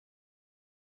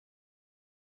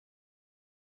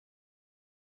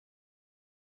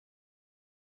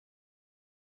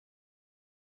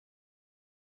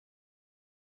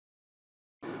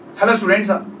Hello students,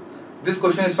 this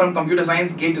question is from Computer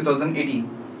Science GATE 2018.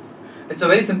 It's a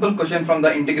very simple question from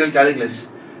the integral calculus.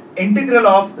 Integral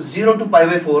of 0 to pi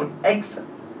by 4 x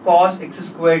cos x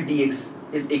square dx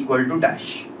is equal to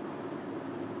dash.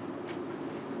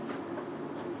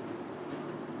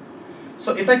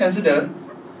 So if I consider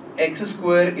x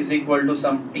square is equal to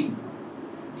some t,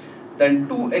 then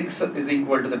 2x is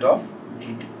equal to that of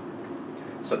dt.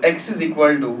 So x is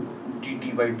equal to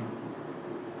dt by 2.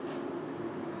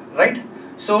 Right?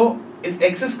 So if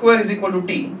x square is equal to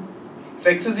t, if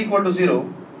x is equal to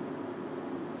 0,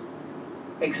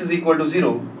 x is equal to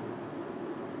 0,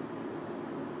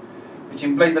 which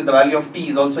implies that the value of t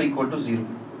is also equal to 0.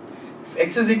 If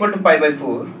x is equal to pi by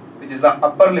 4, which is the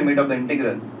upper limit of the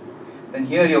integral, then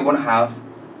here you are going to have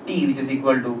t which is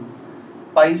equal to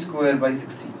pi square by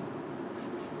 16.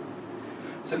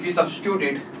 So if you substitute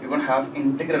it, you are going to have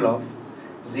integral of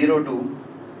 0 to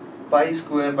pi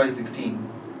square by 16.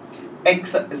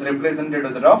 X is represented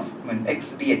with the of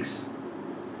x dx.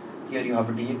 Here you have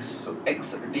a dx, so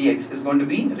x dx is going to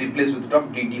be replaced with the of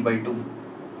dt by 2.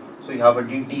 So you have a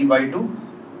dt by 2,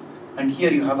 and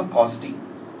here you have a cos t.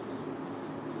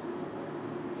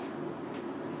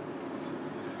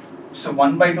 So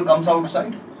 1 by 2 comes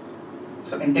outside.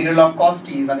 So integral of cos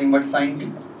t is nothing but sin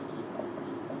t.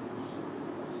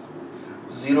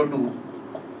 0 to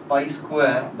pi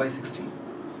square by 16.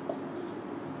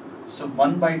 So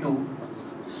 1 by 2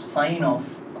 sine of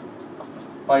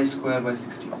pi square by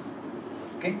 16.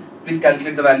 Okay, please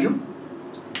calculate the value.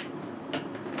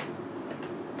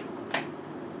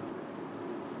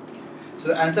 So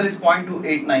the answer is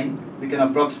 0.289. We can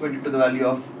approximate it to the value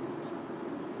of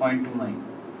 0.29.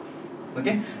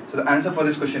 Okay, so the answer for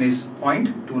this question is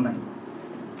 0.29.